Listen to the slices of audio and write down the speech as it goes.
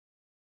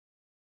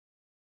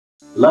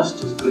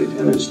Lust is great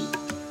energy.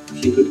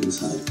 Keep it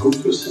inside, cook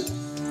yourself.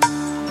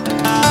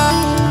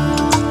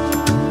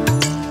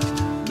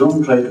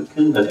 Don't try to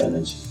kill that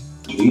energy.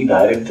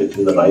 Redirect it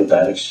in the right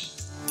direction.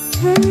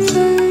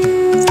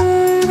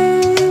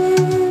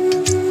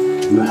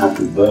 You have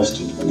to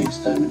burst into the next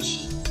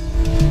dimension.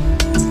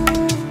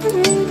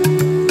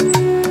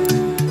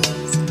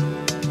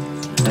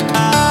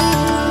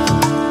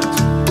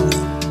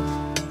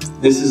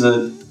 This is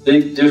a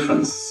big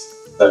difference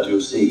that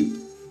you see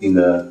in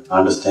the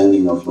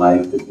understanding of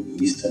life between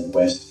East and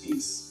West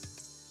is,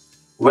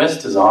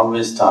 West has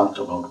always talked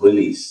about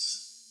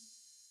release.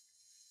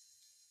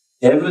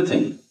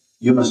 Everything,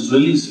 you must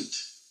release it.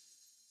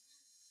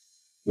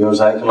 Your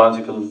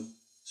psychological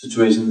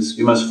situations,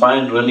 you must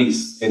find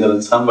release either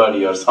in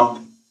somebody or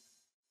something.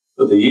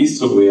 But the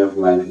Eastern way of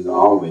life is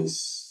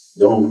always,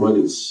 don't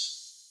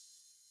release.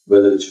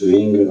 Whether it's your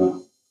anger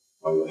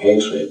or your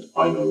hatred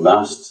or your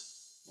lust,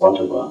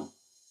 whatever,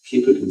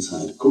 keep it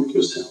inside, cook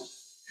yourself.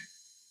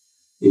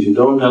 If you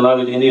don't allow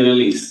it any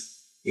release,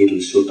 it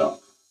will shoot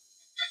up.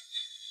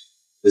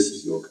 This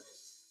is yoga.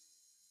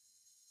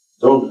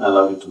 Don't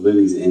allow it to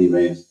release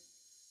anywhere.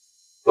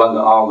 Plug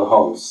all the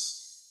holes.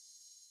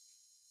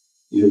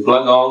 If you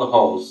plug all the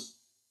holes,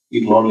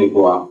 it will only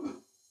go up.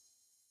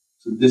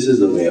 So this is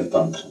the way of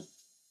Tantra.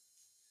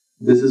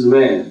 This is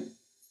where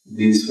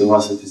these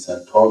philosophies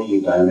are totally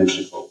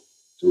diametrical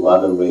to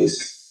other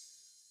ways.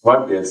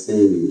 What they are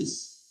saying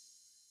is,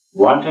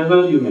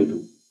 whatever you may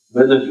do,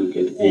 whether you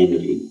get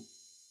angry,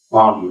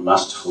 or you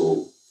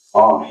lustful,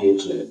 or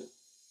hatred,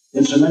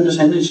 it's tremendous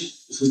energy,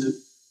 isn't it?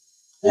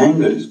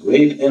 Anger is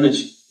great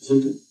energy,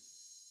 isn't it?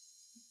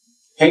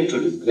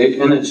 Hatred is great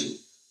energy,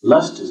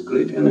 lust is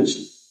great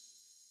energy.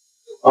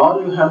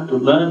 All you have to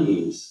learn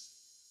is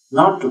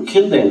not to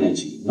kill the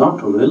energy, not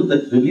to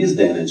release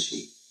the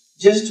energy,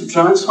 just to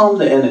transform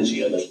the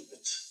energy a little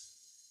bit.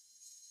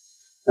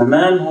 A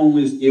man who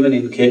is even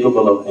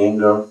incapable of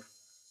anger,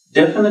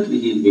 definitely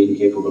he'll be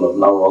incapable of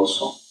love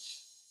also.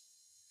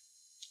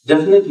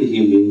 Definitely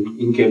he'll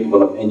be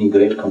incapable of any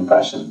great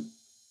compassion.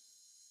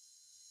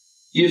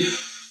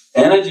 If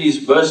energy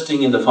is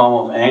bursting in the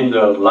form of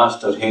anger,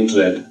 lust or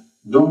hatred,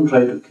 don't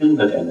try to kill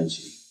that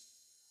energy.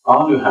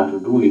 All you have to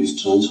do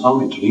is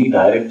transform it,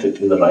 redirect it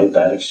in the right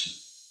direction.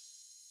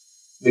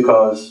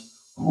 Because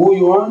who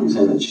you are is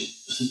energy,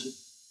 isn't it?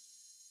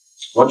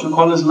 What you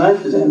call as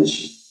life is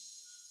energy.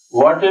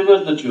 Whatever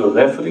that you are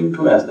referring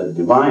to as the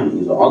divine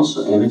is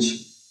also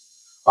energy.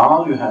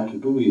 All you have to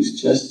do is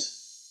just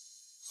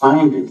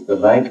find it, the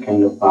right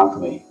kind of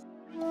pathway.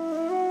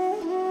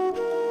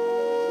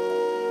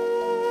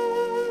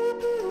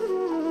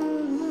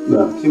 You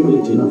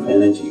accumulate enough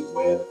energy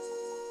where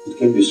it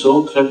can be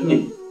so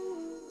threatening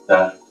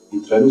that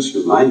it threatens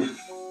your life.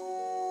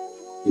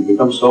 It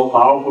becomes so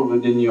powerful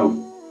within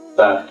you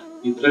that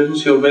it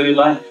threatens your very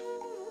life.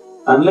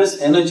 Unless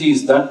energy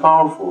is that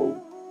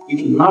powerful,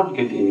 it will not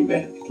get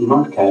anywhere, it will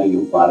not carry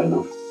you far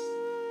enough.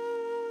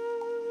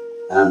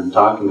 I'm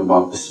talking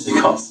about this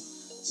because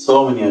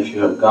so many of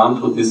you have gone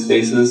through these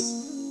phases,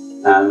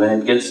 and when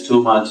it gets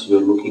too much,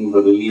 you're looking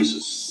for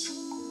releases.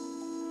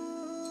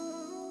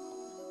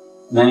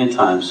 Many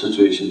times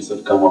situations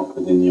have come up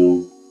within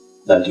you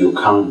that you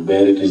can't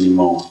bear it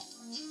anymore.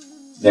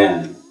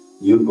 Then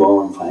you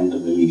go and find a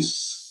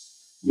release.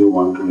 You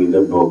want to read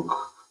a book,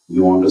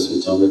 you want to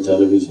switch on the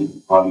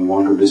television, or you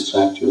want to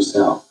distract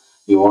yourself.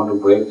 You want to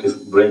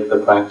break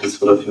the practice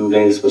for a few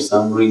days for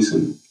some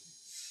reason.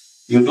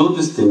 You do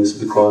these things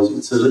because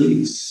it's a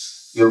release.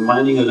 You're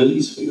finding a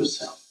release for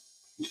yourself.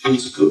 It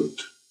feels good.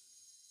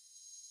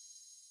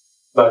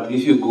 But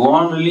if you go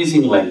on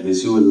releasing like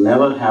this, you will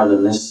never have the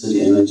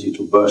necessary energy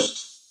to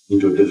burst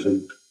into a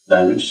different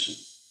dimension.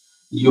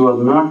 You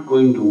are not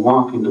going to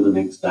walk into the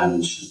next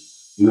dimension.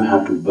 You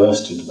have to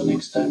burst into the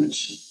next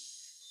dimension.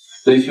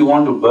 So if you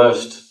want to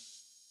burst,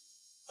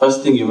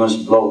 first thing you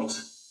must bloat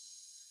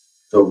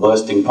to a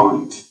bursting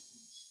point.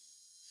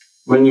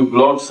 When you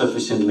bloat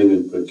sufficiently,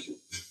 will break you.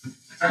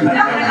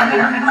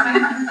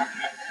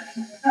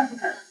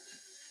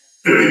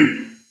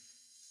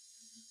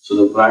 So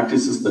the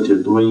practices that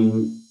you're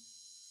doing,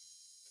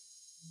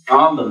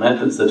 all the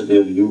methods that we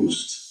have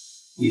used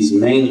is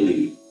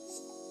mainly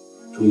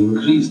to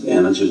increase the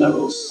energy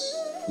levels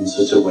in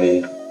such a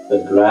way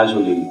that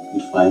gradually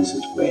it finds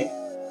its way.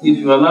 If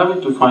you allow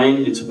it to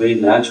find its way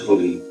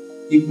naturally,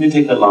 it may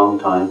take a long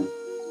time,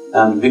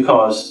 and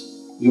because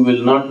you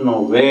will not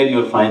know where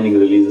you're finding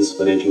releases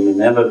for it, you may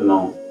never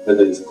know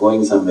whether it's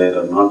going somewhere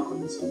or not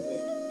going somewhere.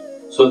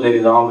 So there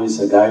is always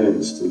a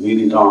guidance to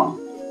lead it on.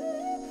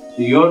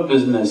 So your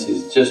business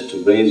is just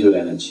to raise your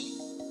energy.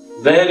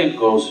 Where it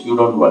goes, you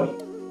don't worry.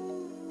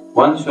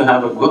 Once you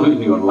have a guru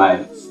in your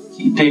life,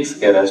 he takes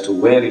care as to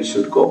where it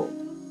should go.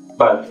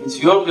 But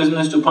it's your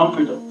business to pump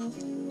it up.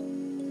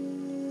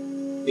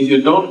 If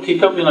you don't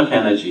kick up enough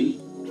energy,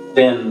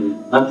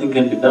 then nothing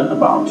can be done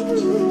about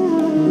it.